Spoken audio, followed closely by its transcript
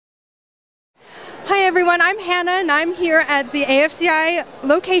everyone, I'm Hannah and I'm here at the AFCI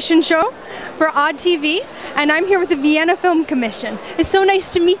location show for Odd TV, and I'm here with the Vienna Film Commission. It's so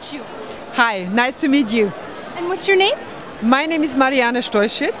nice to meet you. Hi, nice to meet you. And what's your name? My name is Marianne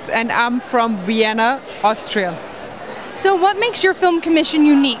Stolschitz and I'm from Vienna, Austria. So what makes your film commission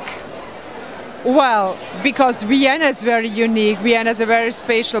unique? Well, because Vienna is very unique. Vienna is a very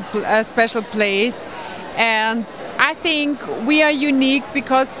special place, and I think we are unique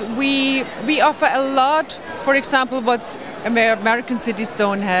because we offer a lot. For example, what American cities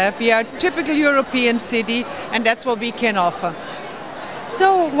don't have. We are a typical European city, and that's what we can offer.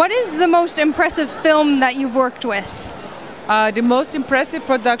 So what is the most impressive film that you've worked with? The most impressive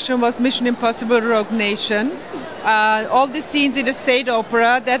production was Mission Impossible Rogue Nation. All the scenes in the State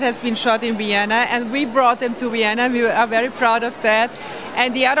Opera that has been shot in Vienna, and we brought them to Vienna. We are very proud of that.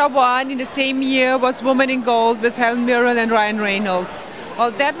 And the other one in the same year was Woman in Gold with Helen Mirren and Ryan Reynolds.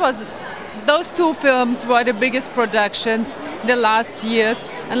 Well, those two films were the biggest productions in the last years.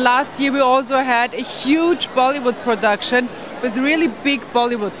 And last year we also had a huge Bollywood production with really big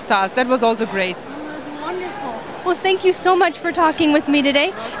Bollywood stars. That was also great. Well, thank you so much for talking with me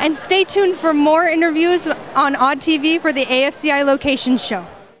today, and stay tuned for more interviews on Odd TV for the AFCI location show.